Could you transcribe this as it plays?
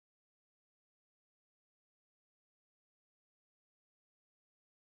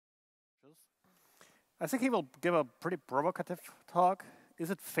I think he will give a pretty provocative talk. Is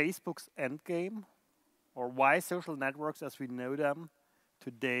it Facebook's endgame? Or why social networks as we know them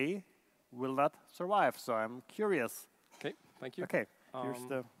today will not survive? So I'm curious. Okay, thank you. Okay, here's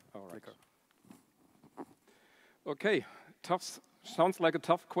the all right. clicker. Okay, sounds like a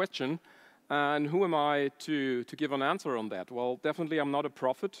tough question. And who am I to give an answer on that? Well, definitely I'm not a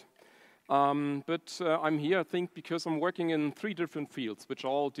prophet. But I'm here, I think, because I'm working in 3 different fields, which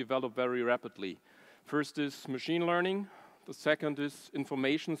all develop very rapidly. First is machine learning, the second is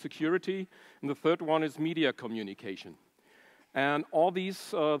information security, and the third one is media communication. And all these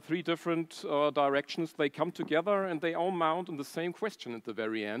 3 different directions, they come together and they all mount on the same question at the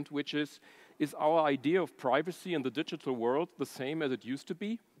very end, which is our idea of privacy in the digital world the same as it used to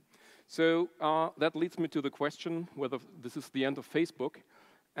be? So that leads me to the question whether this is the end of Facebook.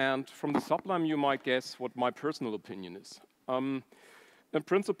 And from the sublime, you might guess what my personal opinion is. In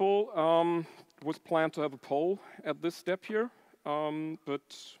principle, it was planned to have a poll at this step here, but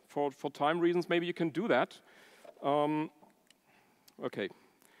for time reasons, maybe you can do that. Okay,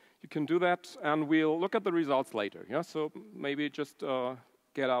 you can do that, and we'll look at the results later. Yeah, so maybe just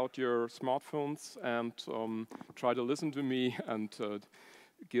get out your smartphones and try to listen to me and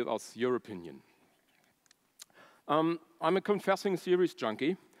give us your opinion. I'm a confessing series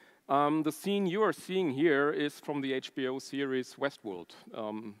junkie. The scene you are seeing here is from the HBO series Westworld.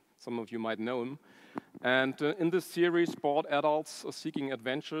 Some of you might know him. And in this series, bored adults are seeking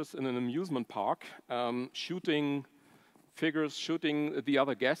adventures in an amusement park, shooting figures, shooting the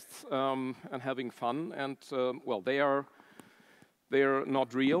other guests, and having fun. And well, they are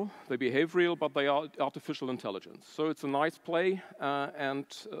not real. They behave real, but they are artificial intelligence. So it's a nice play, and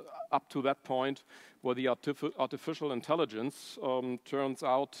up to that point, where the artificial intelligence turns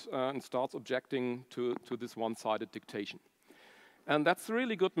out and starts objecting to this one-sided dictation. And that's a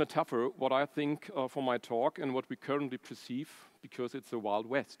really good metaphor, what I think for my talk and what we currently perceive, because it's the Wild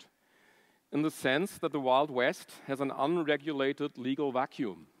West. In the sense that the Wild West has an unregulated legal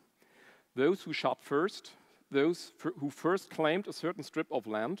vacuum. Those who shot first, those who first claimed a certain strip of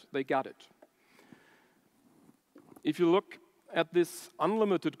land, they got it. If you look at this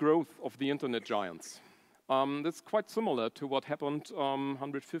unlimited growth of the internet giants, that's quite similar to what happened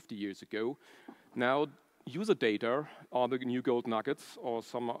 150 years ago. Now, user data are the new gold nuggets, or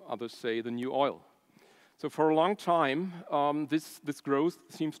some others say the new oil. So for a long time, this growth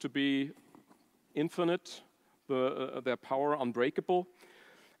seems to be infinite, their power unbreakable.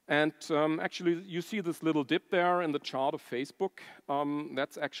 And actually, you see this little dip there in the chart of Facebook.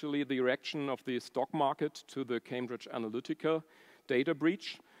 That's actually the reaction of the stock market to the Cambridge Analytica data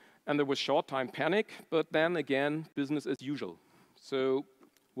breach. And there was short-time panic, but then again, business as usual. So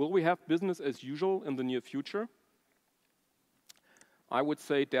will we have business as usual in the near future? I would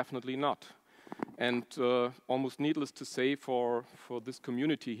say definitely not. And almost needless to say for this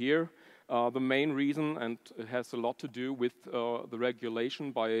community here, the main reason, and it has a lot to do with the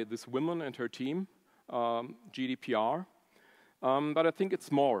regulation by this woman and her team, GDPR. But I think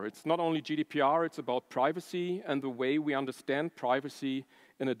it's more. It's not only GDPR, it's about privacy and the way we understand privacy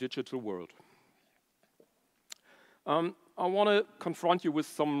in a digital world. I want to confront you with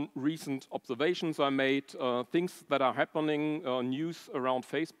some recent observations I made, things that are happening, news around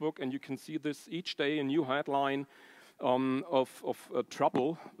Facebook, and you can see this each day, a new headline of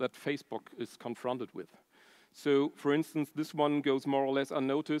trouble that Facebook is confronted with. So, for instance, this one goes more or less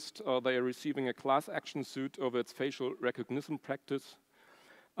unnoticed. They are receiving a class action suit over its facial recognition practice.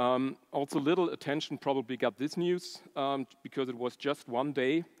 Also, little attention probably got this news because it was just one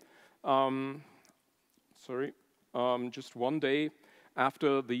day. Just one day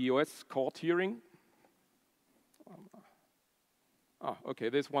after the US court hearing. Okay,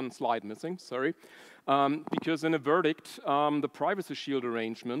 there's one slide missing, sorry. Because in a verdict, the Privacy Shield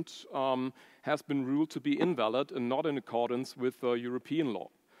arrangement has been ruled to be invalid and not in accordance with European law.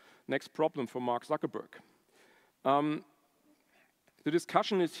 Next problem for Mark Zuckerberg. The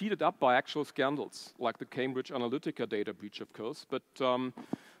discussion is heated up by actual scandals, like the Cambridge Analytica data breach, of course, but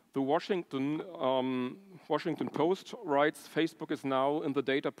the Washington Post writes, Facebook is now in the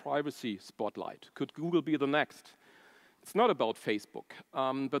data privacy spotlight. Could Google be the next? It's not about Facebook,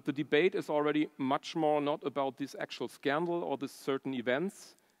 but the debate is already much more not about this actual scandal or these certain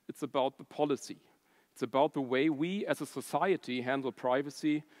events. It's about the policy. It's about the way we as a society handle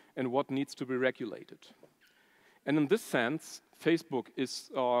privacy and what needs to be regulated. And in this sense, Facebook is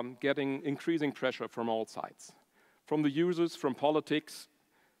getting increasing pressure from all sides. From the users, from politics,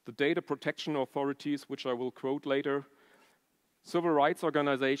 the data protection authorities, which I will quote later, Civil rights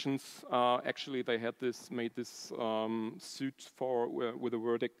organizations, actually they had made this suit with a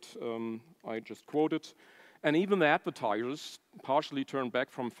verdict I just quoted. And even the advertisers partially turned back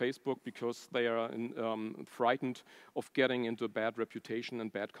from Facebook because they are frightened of getting into a bad reputation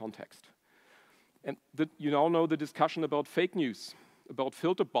and bad context. And you all know the discussion about fake news, about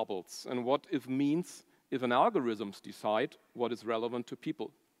filter bubbles, and what it means if an algorithms decide what is relevant to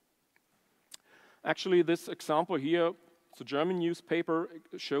people. Actually, this example here, it's a German newspaper,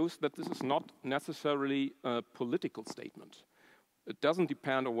 shows that this is not necessarily a political statement. It doesn't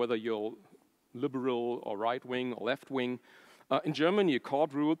depend on whether you're liberal or right-wing or left-wing. In Germany, a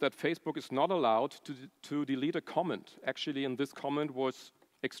court ruled that Facebook is not allowed to delete a comment. Actually, and this comment was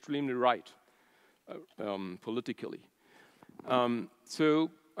extremely right, politically.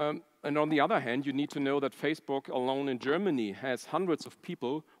 And on the other hand, you need to know that Facebook alone in Germany has hundreds of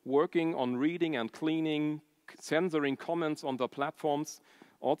people working on reading and cleaning, censoring comments on their platforms,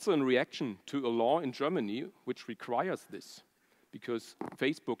 also in reaction to a law in Germany which requires this, because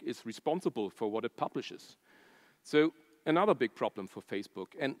Facebook is responsible for what it publishes. So another big problem for Facebook.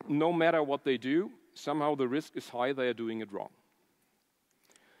 And no matter what they do, somehow the risk is high they are doing it wrong.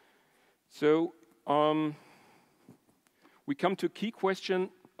 So we come to a key question,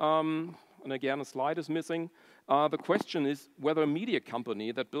 and again a slide is missing. The question is whether a media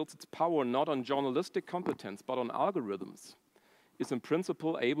company that builds its power not on journalistic competence but on algorithms is in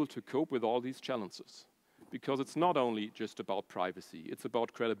principle able to cope with all these challenges. Because it's not only just about privacy, it's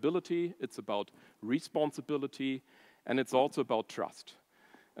about credibility, it's about responsibility, and it's also about trust.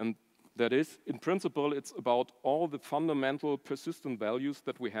 And that is, in principle, it's about all the fundamental persistent values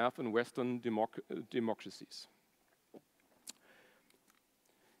that we have in Western democracies.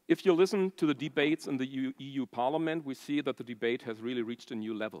 If you listen to the debates in the EU Parliament, we see that the debate has really reached a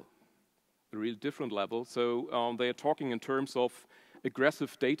new level, a real different level. So they are talking in terms of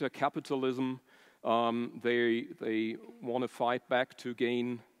aggressive data capitalism. They want to fight back to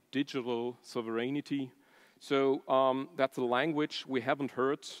gain digital sovereignty. So that's a language we haven't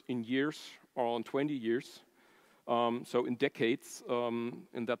heard in years or in 20 years. So in decades,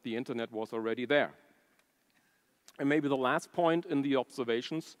 in that the internet was already there. And maybe the last point in the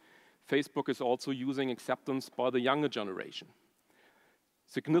observations, Facebook is also using acceptance by the younger generation,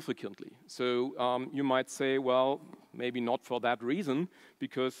 significantly. So you might say, well, maybe not for that reason,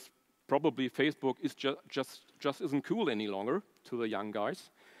 because probably Facebook is just isn't cool any longer to the young guys.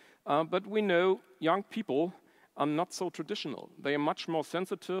 But we know young people are not so traditional. They are much more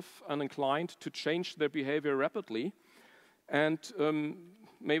sensitive and inclined to change their behavior rapidly. And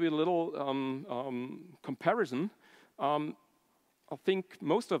maybe a little comparison, I think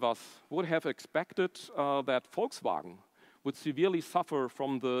most of us would have expected that Volkswagen would severely suffer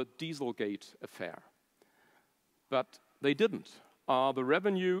from the Dieselgate affair. But they didn't. The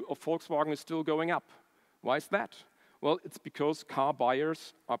revenue of Volkswagen is still going up. Why is that? Well, it's because car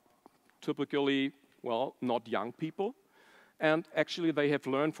buyers are typically, well, not young people. And actually, they have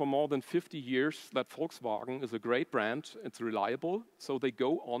learned for more than 50 years that Volkswagen is a great brand, it's reliable, so they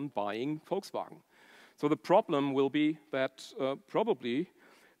go on buying Volkswagen. So the problem will be that probably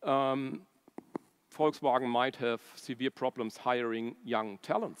Volkswagen might have severe problems hiring young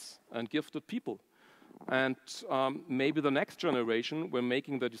talents and gifted people. And maybe the next generation, when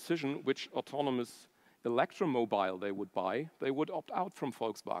making the decision which autonomous electromobile they would buy, they would opt out from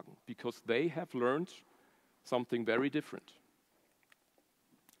Volkswagen because they have learned something very different.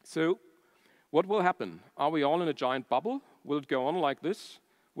 So what will happen? Are we all in a giant bubble? Will it go on like this?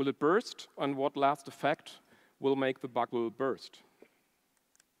 Will it burst? And what last effect will make the bubble burst?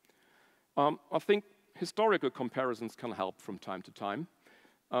 I think historical comparisons can help from time to time.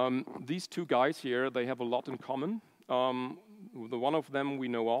 These two guys here, they have a lot in common. The one of them we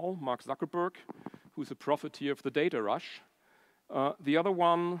know all, Mark Zuckerberg, who's a profiteer of the data rush. The other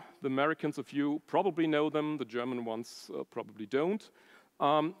one, the Americans of you probably know them, the German ones probably don't.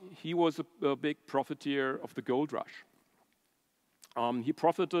 He was a big profiteer of the gold rush. He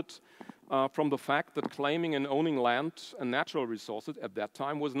profited from the fact that claiming and owning land and natural resources at that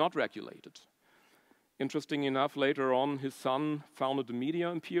time was not regulated. Interesting enough, later on, his son founded the media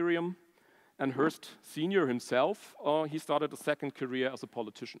imperium, and Hearst Sr. himself, he started a second career as a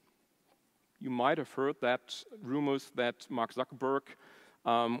politician. You might have heard that rumors that Mark Zuckerberg,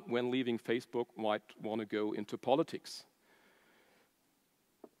 when leaving Facebook, might want to go into politics,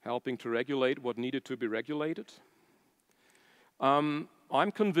 helping to regulate what needed to be regulated. I'm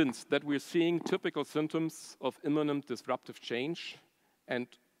convinced that we're seeing typical symptoms of imminent disruptive change and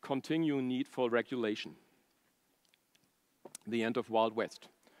continuing need for regulation. The end of Wild West.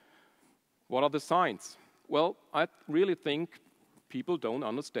 What are the signs? Well, I really think people don't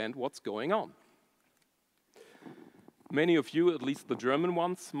understand what's going on. Many of you, at least the German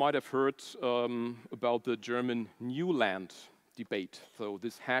ones, might have heard about the German New Land debate, so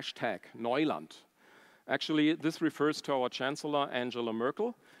this hashtag Neuland. Actually, this refers to our Chancellor, Angela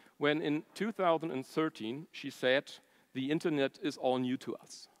Merkel, when in 2013 she said, the internet is all new to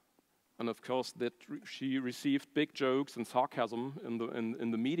us. And of course, that she received big jokes and sarcasm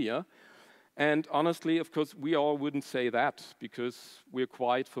in the media. And honestly, of course, we all wouldn't say that because we're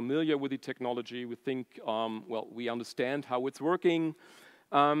quite familiar with the technology. We think, well, we understand how it's working.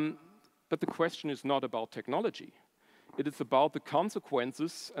 But the question is not about technology. It is about the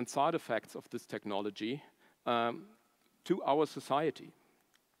consequences and side effects of this technology to our society.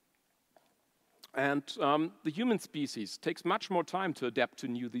 And the human species takes much more time to adapt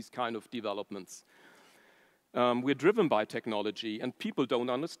to these kind of developments. We're driven by technology, and people don't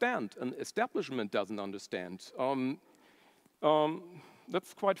understand, and establishment doesn't understand.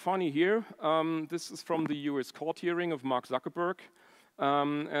 That's quite funny here. This is from the US court hearing of Mark Zuckerberg.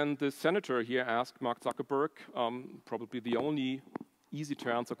 And the senator here asked Mark Zuckerberg, probably the only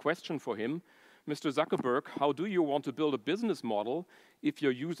easy-to-answer question for him, Mr. Zuckerberg, how do you want to build a business model if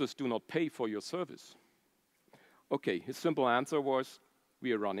your users do not pay for your service? Okay, his simple answer was,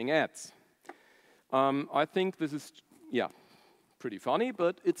 we are running ads. I think this is, yeah, pretty funny,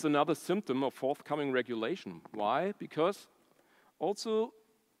 but it's another symptom of forthcoming regulation. Why? Because also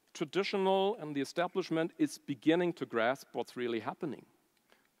traditional and the establishment is beginning to grasp what's really happening.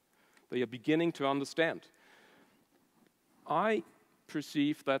 They are beginning to understand. I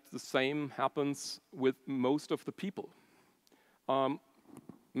perceive that the same happens with most of the people.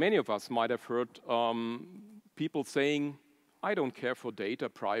 Many of us might have heard people saying, I don't care for data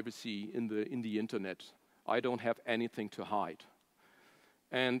privacy in the internet. I don't have anything to hide.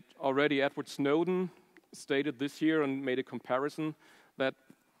 And already Edward Snowden stated this year and made a comparison that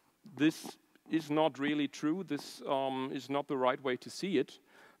this is not really true. This is not the right way to see it.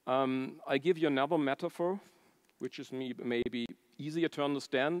 I give you another metaphor, which is maybe easier to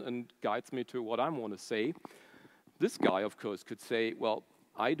understand and guides me to what I want to say. This guy, of course, could say, well,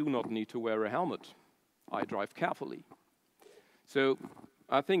 I do not need to wear a helmet. I drive carefully. So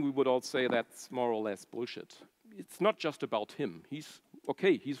I think we would all say that's more or less bullshit. It's not just about him. He's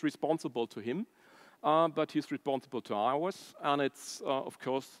responsible to him, but he's responsible to ours, and it's, of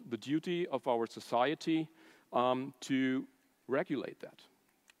course, the duty of our society to regulate that.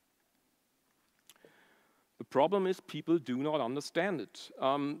 The problem is people do not understand it.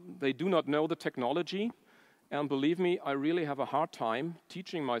 They do not know the technology, and believe me, I really have a hard time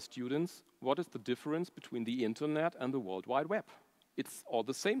teaching my students what is the difference between the internet and the World Wide Web. It's all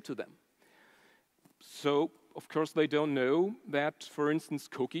the same to them. So, of course, they don't know that, for instance,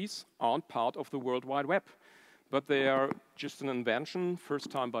 cookies aren't part of the World Wide Web, but they are just an invention, first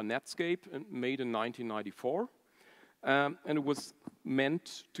time by Netscape, made in 1994, and it was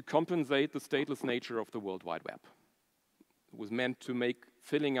meant to compensate the stateless nature of the World Wide Web. It was meant to make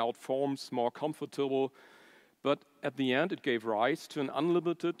filling out forms more comfortable, but at the end it gave rise to an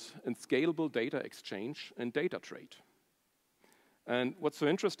unlimited and scalable data exchange and data trade. And what's so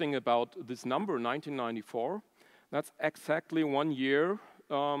interesting about this number, 1994, that's exactly 1 year.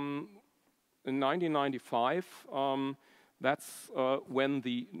 In 1995, that's when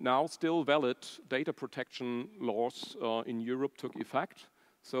the now still valid data protection laws in Europe took effect.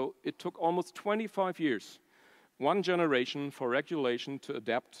 So it took almost 25 years, one generation for regulation to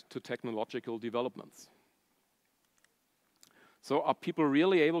adapt to technological developments. So are people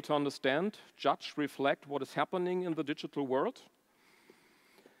really able to understand, judge, reflect what is happening in the digital world?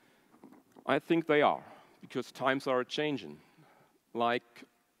 I think they are, because times are changing. Like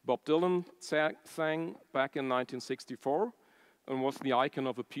Bob Dylan sang back in 1964 and was the icon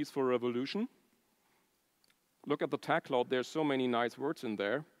of a peaceful revolution. Look at the tagline, there's so many nice words in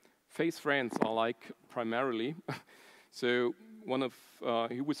there. Face friends are like primarily. So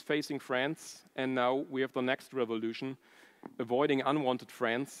he was facing friends, and now we have the next revolution, avoiding unwanted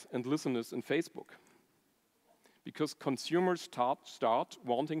friends and listeners in Facebook. Because consumers start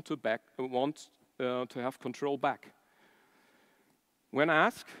wanting to have control back. When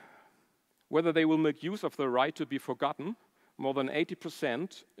asked whether they will make use of the right to be forgotten, more than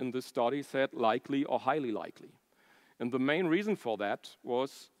 80% in this study said likely or highly likely. And the main reason for that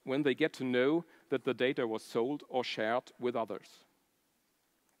was when they get to know that the data was sold or shared with others.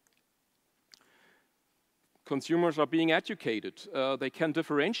 Consumers are being educated. They can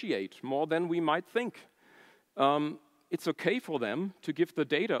differentiate more than we might think. It's okay for them to give the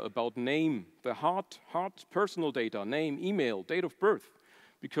data about name, the hard personal data, name, email, date of birth,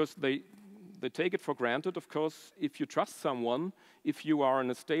 because They take it for granted, of course, if you trust someone, if you are in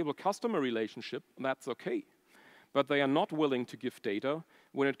a stable customer relationship, that's okay. But they are not willing to give data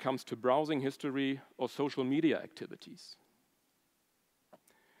when it comes to browsing history or social media activities.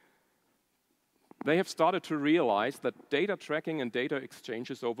 They have started to realize that data tracking and data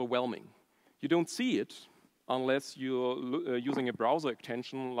exchange is overwhelming. You don't see it unless you're using a browser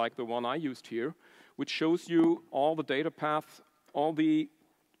extension like the one I used here, which shows you all the data paths, all the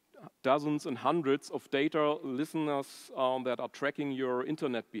dozens and hundreds of data listeners that are tracking your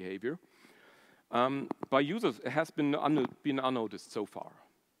internet behavior. By users, it has been unnoticed so far,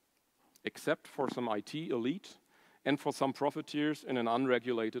 except for some IT elite and for some profiteers in an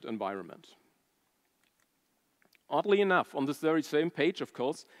unregulated environment. Oddly enough, on this very same page, of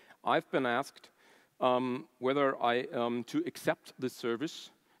course, I've been asked whether I to accept this service.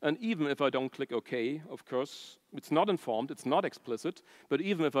 And even if I don't click OK, of course, it's not informed, it's not explicit, but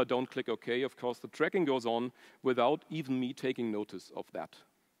even if I don't click OK, of course, the tracking goes on without even me taking notice of that.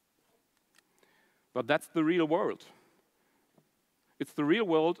 But that's the real world. It's the real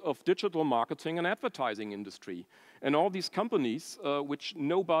world of digital marketing and advertising industry. And all these companies, which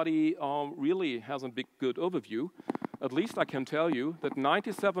nobody really has a good overview, at least I can tell you that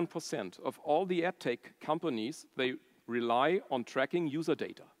 97% of all the ad tech companies, they rely on tracking user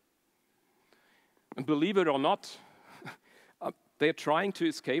data. And believe it or not, they're trying to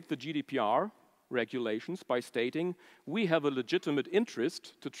escape the GDPR regulations by stating, we have a legitimate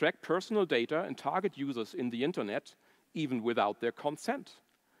interest to track personal data and target users in the internet, even without their consent.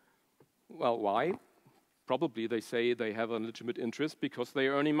 Well, why? Probably they say they have a legitimate interest because they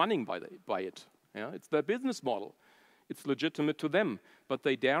are earning money by it. Yeah? It's their business model. It's legitimate to them, but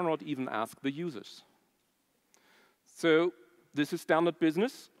they dare not even ask the users. So this is standard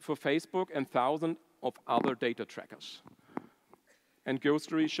business for Facebook and thousands of other data trackers. And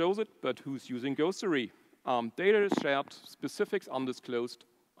Ghostery shows it, but who's using Ghostery? Data is shared, specifics undisclosed.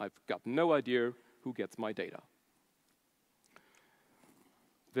 I've got no idea who gets my data.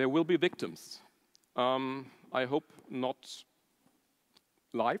 There will be victims. I hope not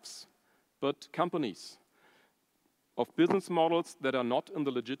lives, but companies of business models that are not in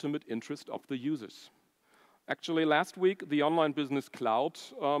the legitimate interest of the users. Actually, last week, the online business Cloud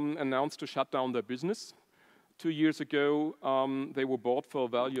announced to shut down their business. 2 years ago, they were bought for a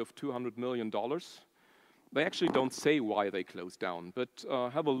value of $200 million. They actually don't say why they closed down, but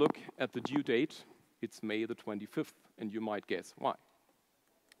have a look at the due date. It's May the 25th, and you might guess why.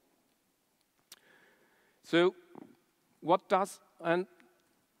 So what does, and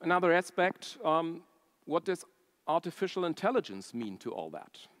another aspect, what does artificial intelligence mean to all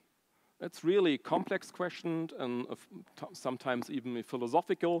that? It's really a complex question and sometimes even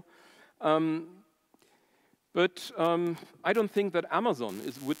philosophical. But I don't think that Amazon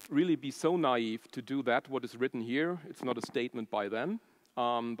would really be so naive to do that, what is written here. It's not a statement by them,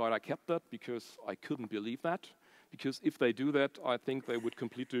 but I kept that because I couldn't believe that. Because if they do that, I think they would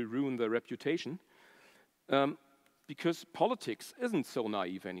completely ruin their reputation. Because politics isn't so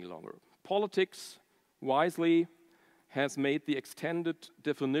naive any longer. Politics, wisely, has made the extended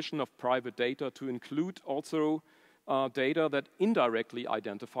definition of private data to include also data that indirectly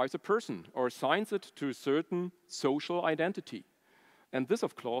identifies a person or assigns it to a certain social identity. And this,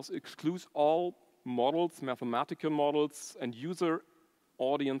 of course, excludes all models, mathematical models, and user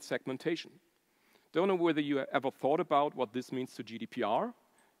audience segmentation. Don't know whether you ever thought about what this means to GDPR,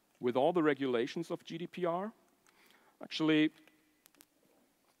 with all the regulations of GDPR. Actually,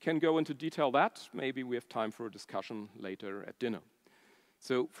 can go into detail that. Maybe we have time for a discussion later at dinner.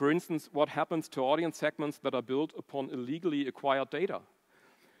 So, for instance, what happens to audience segments that are built upon illegally acquired data?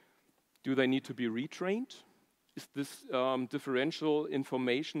 Do they need to be retrained? Is this differential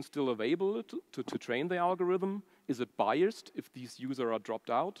information still available to train the algorithm? Is it biased if these users are dropped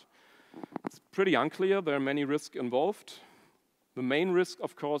out? It's pretty unclear. There are many risks involved. The main risk,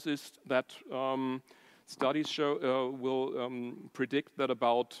 of course, is that studies will predict that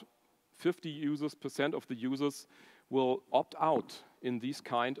about 50% of the users will opt out in these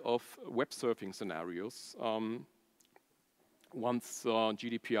kind of web surfing scenarios once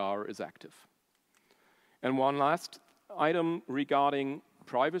GDPR is active. And one last item regarding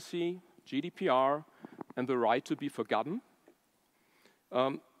privacy, GDPR, and the right to be forgotten.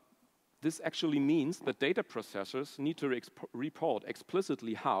 This actually means that data processors need to report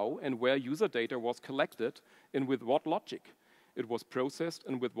explicitly how and where user data was collected and with what logic it was processed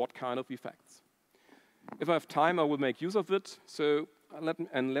and with what kind of effects. If I have time, I will make use of it. So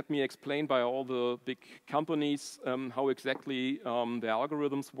let me explain by all the big companies how exactly the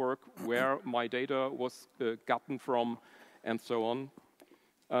algorithms work, where my data was gotten from, and so on.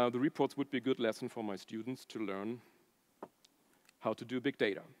 the reports would be a good lesson for my students to learn how to do big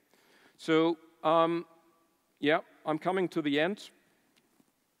data. So, yeah, I'm coming to the end.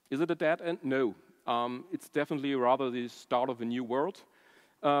 Is it a dead end? No. It's definitely rather the start of a new world.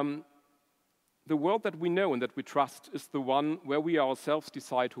 The world that we know and that we trust is the one where we ourselves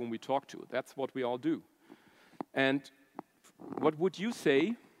decide whom we talk to. That's what we all do. And what would you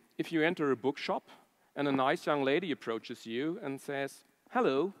say if you enter a bookshop and a nice young lady approaches you and says,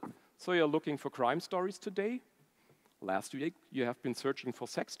 "Hello, so you're looking for crime stories today? Last week you have been searching for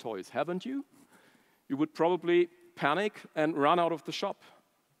sex toys, haven't you?" You would probably panic and run out of the shop.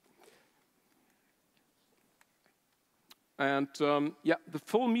 And yeah, the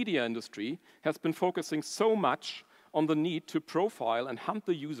full media industry has been focusing so much on the need to profile and hunt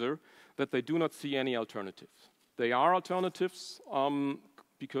the user that they do not see any alternatives. They are alternatives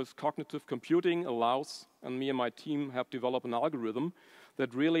because cognitive computing allows, and me and my team have developed an algorithm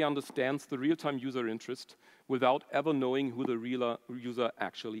that really understands the real-time user interest without ever knowing who the real user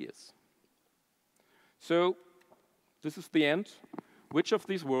actually is. So this is the end. Which of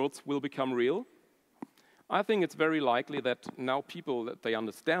these worlds will become real? I think it's very likely that now people, that they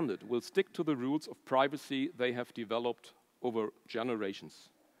understand it, will stick to the rules of privacy they have developed over generations.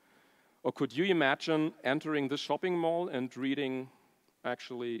 Or could you imagine entering this shopping mall and reading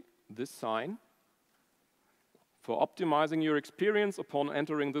actually this sign? For optimizing your experience upon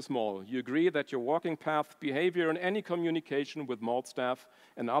entering this mall, you agree that your walking path, behavior, and any communication with mall staff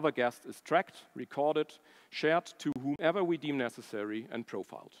and other guests is tracked, recorded, shared to whomever we deem necessary, and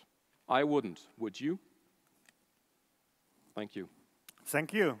profiled. I wouldn't, would you? Thank you.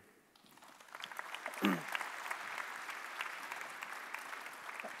 Thank you.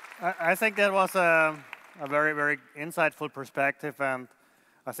 I think that was a very, very insightful perspective, and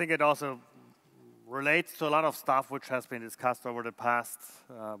I think it also relates to a lot of stuff which has been discussed over the past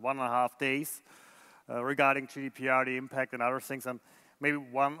 1.5 days regarding GDPR, the impact, and other things. And maybe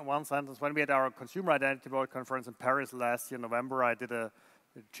one sentence. When we had our Consumer Identity World Conference in Paris last year, November, I did a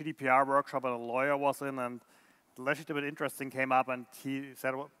GDPR workshop, and a lawyer was in, and legitimate interesting came up, and he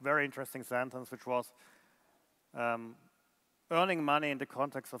said a very interesting sentence, which was, earning money in the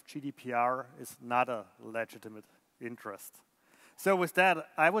context of GDPR is not a legitimate interest. So with that,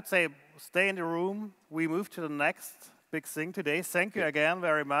 I would say stay in the room. We move to the next big thing today. Thank you again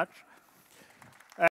very much.